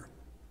laughter.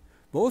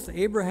 Both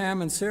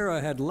Abraham and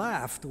Sarah had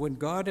laughed when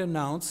God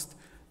announced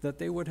that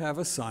they would have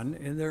a son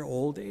in their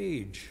old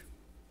age.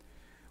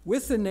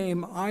 With the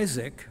name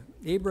Isaac,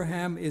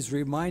 Abraham is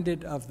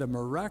reminded of the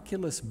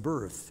miraculous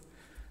birth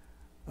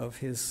of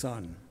his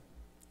son.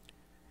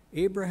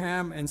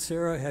 Abraham and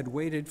Sarah had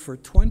waited for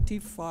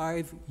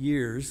 25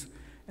 years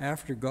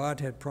after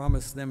God had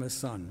promised them a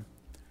son.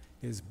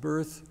 His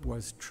birth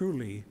was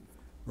truly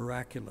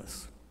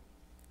miraculous.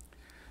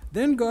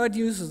 Then God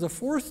uses a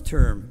fourth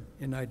term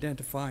in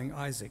identifying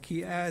Isaac.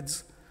 He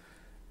adds,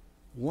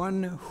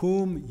 one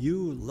whom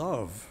you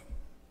love.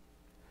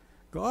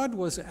 God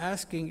was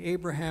asking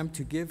Abraham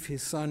to give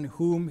his son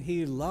whom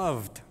he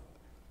loved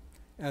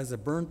as a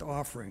burnt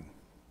offering.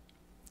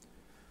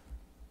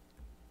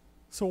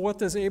 So what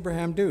does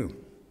Abraham do?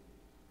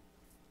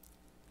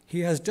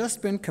 He has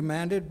just been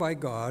commanded by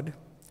God,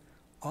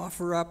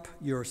 offer up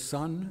your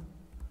son,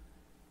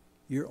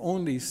 your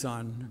only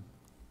son,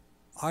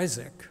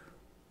 Isaac,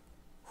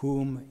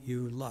 whom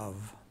you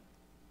love.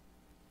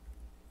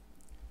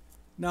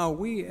 Now,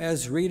 we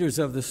as readers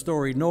of the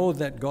story know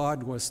that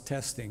God was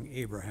testing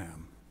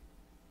Abraham.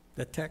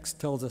 The text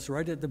tells us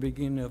right at the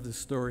beginning of the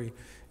story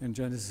in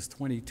Genesis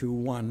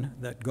 22:1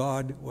 that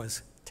God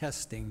was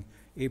testing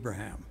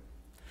Abraham.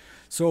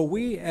 So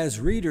we as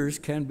readers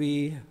can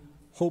be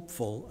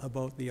hopeful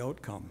about the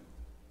outcome.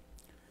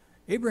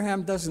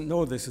 Abraham doesn't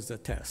know this is a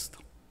test,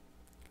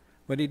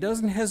 but he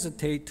doesn't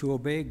hesitate to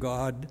obey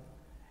God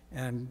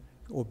and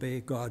obey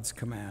God's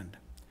command.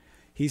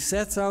 He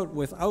sets out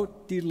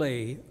without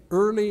delay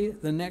early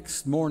the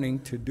next morning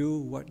to do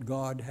what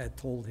God had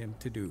told him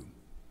to do.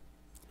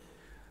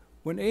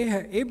 When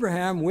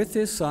Abraham with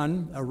his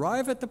son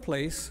arrive at the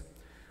place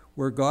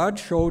where God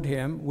showed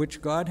him,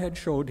 which God had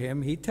showed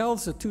him, he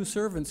tells the 2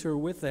 servants who are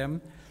with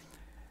them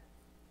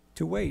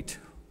to wait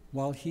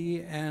while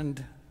he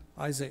and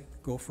Isaac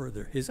go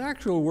further. His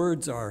actual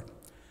words are,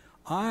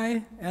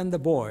 I and the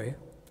boy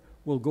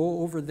will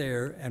go over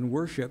there and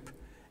worship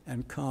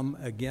and come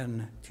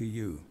again to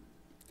you.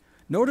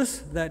 Notice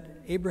that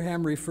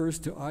Abraham refers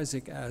to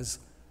Isaac as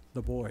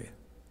the boy.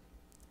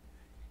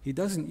 He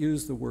doesn't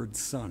use the word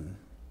son.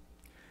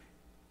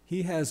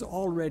 He has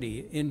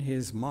already in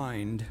his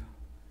mind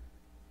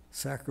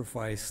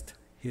sacrificed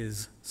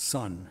his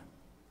son.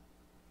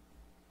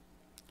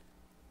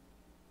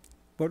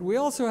 But we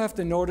also have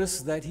to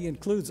notice that he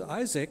includes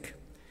Isaac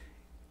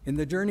in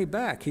the journey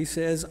back. He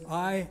says,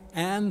 I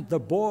and the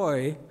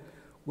boy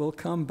will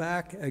come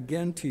back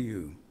again to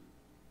you.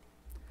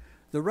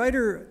 The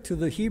writer to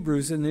the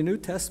Hebrews in the New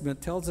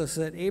Testament tells us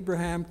that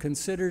Abraham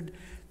considered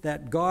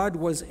that God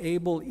was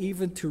able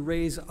even to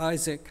raise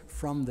Isaac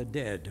from the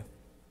dead.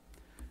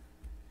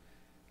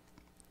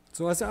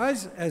 So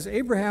as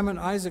Abraham and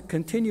Isaac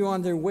continue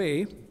on their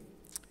way,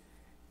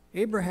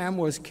 Abraham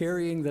was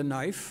carrying the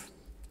knife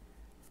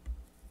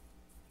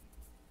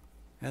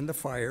and the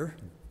fire,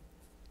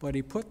 but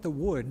he put the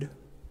wood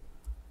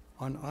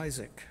on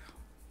Isaac.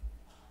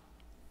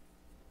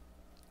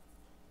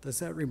 Does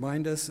that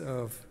remind us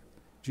of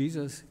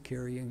Jesus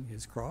carrying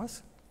his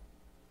cross?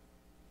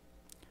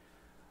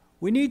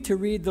 We need to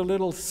read the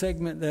little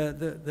segment,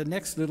 the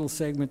next little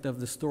segment of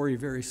the story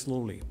very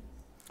slowly.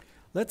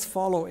 Let's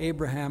follow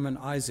Abraham and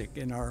Isaac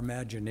in our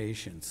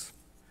imaginations.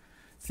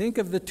 Think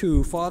of the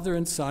 2, father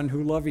and son,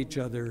 who love each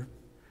other,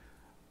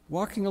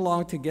 walking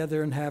along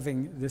together and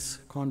having this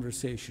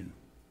conversation.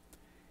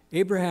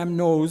 Abraham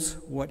knows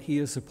what he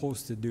is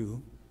supposed to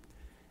do.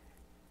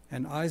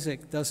 and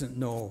Isaac doesn't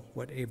know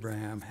what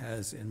Abraham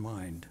has in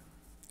mind.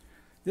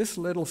 This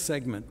little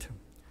segment,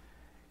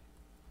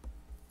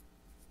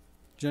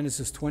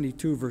 Genesis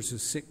 22,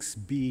 verses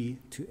 6b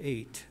to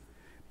 8,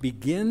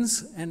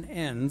 begins and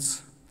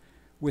ends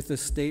with the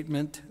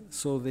statement,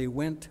 "So they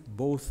went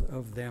both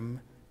of them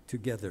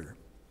together."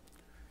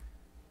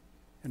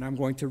 And I'm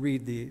going to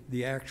read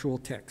the actual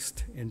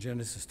text in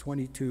Genesis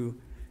 22,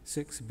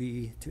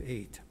 6b to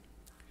 8.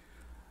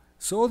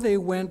 "So they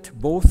went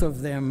both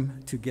of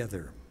them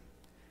together.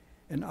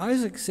 And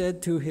Isaac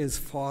said to his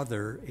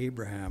father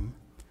Abraham,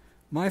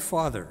 'My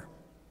father.'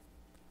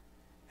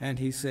 And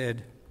he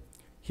said,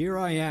 'Here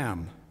I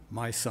am,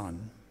 my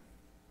son.'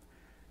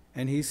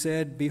 And he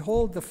said,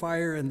 'Behold the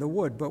fire and the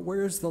wood, but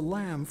where is the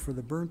lamb for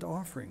the burnt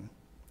offering?'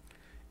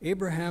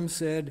 Abraham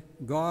said,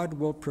 'God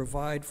will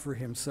provide for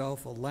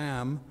himself a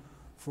lamb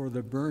for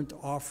the burnt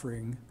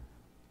offering,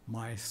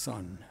 my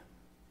son.'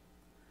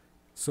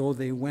 So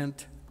they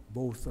went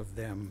both of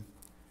them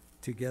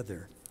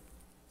together."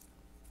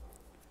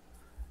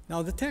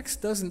 Now, the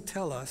text doesn't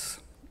tell us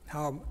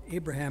how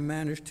Abraham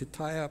managed to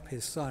tie up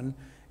his son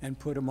and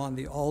put him on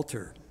the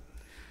altar.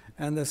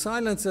 And the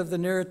silence of the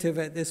narrative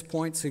at this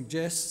point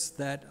suggests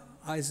that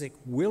Isaac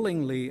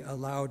willingly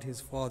allowed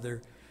his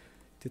father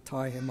to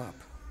tie him up.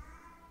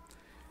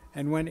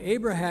 And when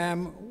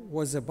Abraham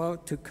was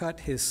about to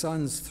cut his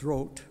son's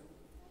throat,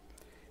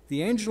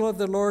 the angel of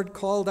the Lord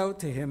called out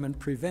to him and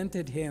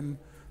prevented him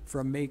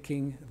from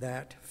making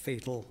that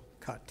fatal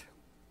cut.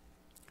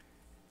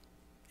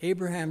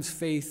 Abraham's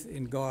faith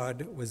in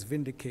God was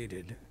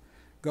vindicated.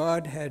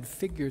 God had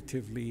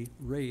figuratively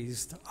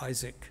raised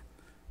Isaac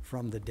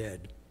from the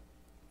dead.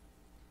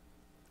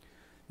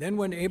 Then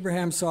when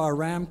Abraham saw a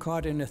ram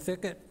caught in a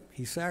thicket,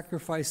 he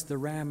sacrificed the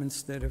ram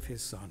instead of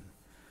his son.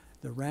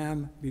 The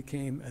ram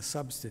became a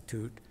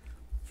substitute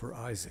for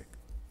Isaac.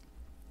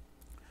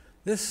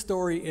 This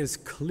story is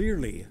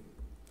clearly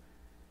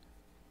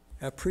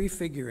a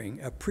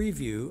prefiguring, a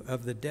preview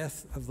of the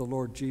death of the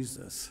Lord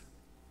Jesus.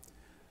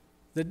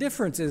 The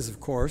difference is, of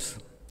course,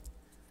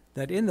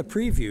 that in the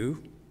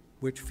preview,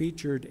 which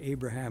featured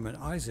Abraham and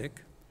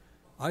Isaac,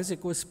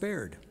 Isaac was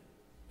spared.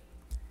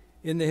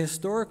 In the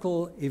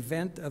historical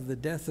event of the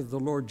death of the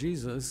Lord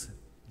Jesus,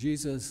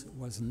 Jesus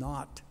was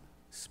not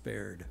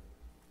spared.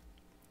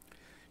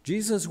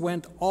 Jesus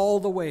went all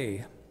the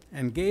way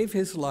and gave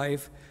his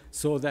life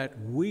so that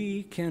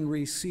we can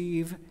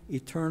receive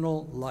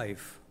eternal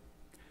life.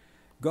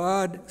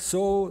 God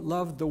so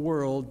loved the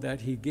world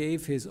that he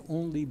gave his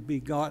only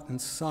begotten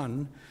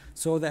Son,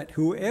 so that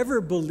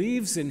whoever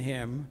believes in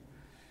him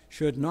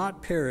should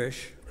not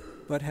perish,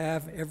 but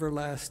have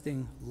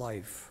everlasting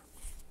life.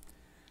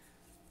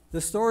 The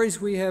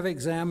stories we have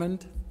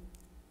examined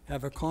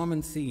have a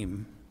common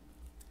theme.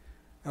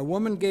 A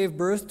woman gave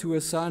birth to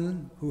a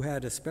son who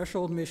had a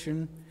special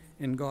mission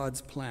in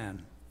God's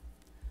plan.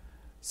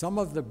 Some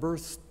of the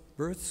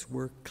births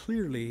were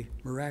clearly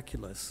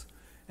miraculous,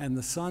 and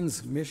the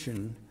son's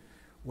mission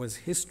was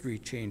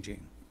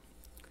history-changing.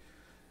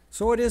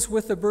 So it is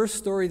with the birth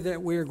story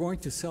that we are going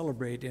to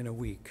celebrate in a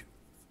week.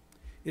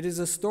 It is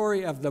a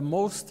story of the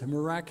most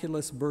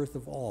miraculous birth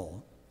of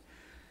all.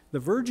 The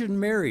Virgin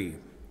Mary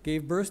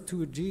gave birth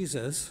to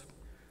Jesus,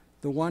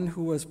 the one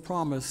who was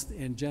promised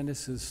in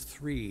Genesis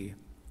 3.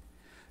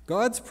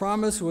 God's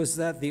promise was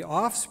that the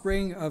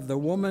offspring of the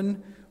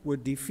woman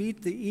would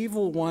defeat the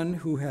evil one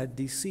who had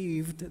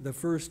deceived the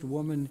first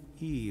woman,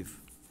 Eve.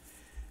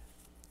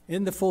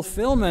 In the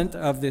fulfillment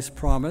of this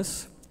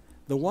promise,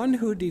 the one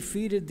who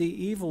defeated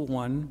the evil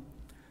one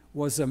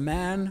was a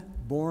man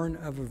born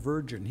of a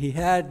virgin. He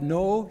had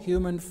no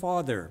human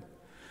father,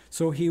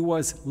 so he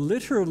was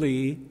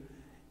literally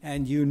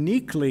and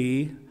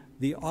uniquely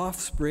the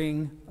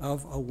offspring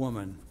of a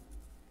woman.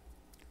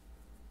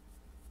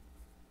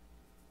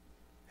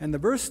 And the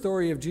birth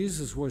story of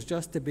Jesus was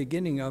just the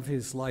beginning of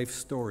his life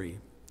story,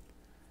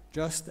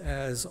 just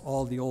as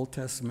all the Old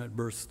Testament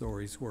birth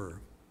stories were.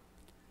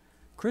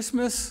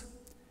 Christmas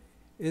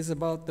is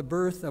about the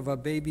birth of a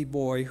baby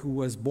boy who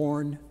was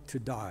born to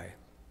die.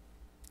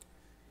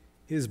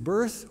 His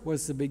birth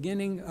was the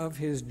beginning of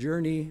his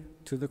journey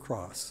to the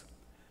cross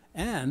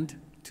and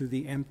to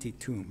the empty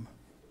tomb.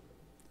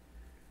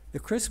 The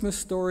Christmas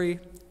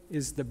story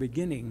is the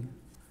beginning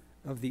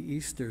of the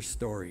Easter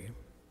story.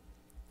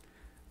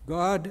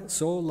 God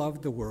so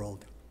loved the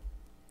world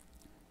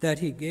that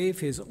he gave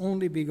his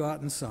only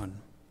begotten Son,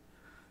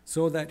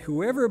 so that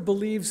whoever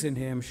believes in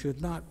him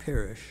should not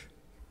perish,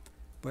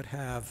 but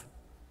have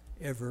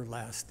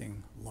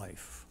everlasting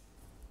life.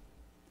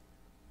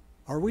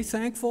 Are we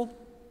thankful?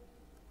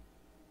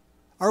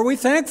 Are we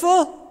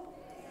thankful?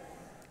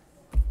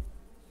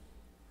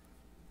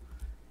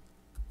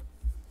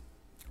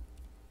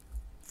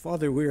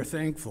 Father, we are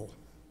thankful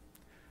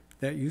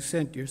that you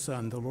sent your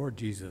Son, the Lord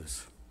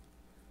Jesus,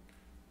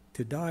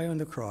 to die on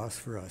the cross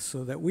for us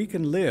so that we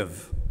can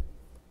live.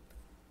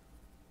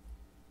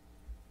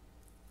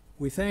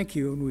 We thank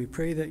you and we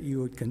pray that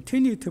you would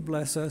continue to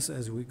bless us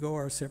as we go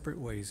our separate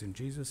ways. In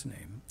Jesus'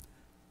 name,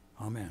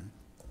 amen.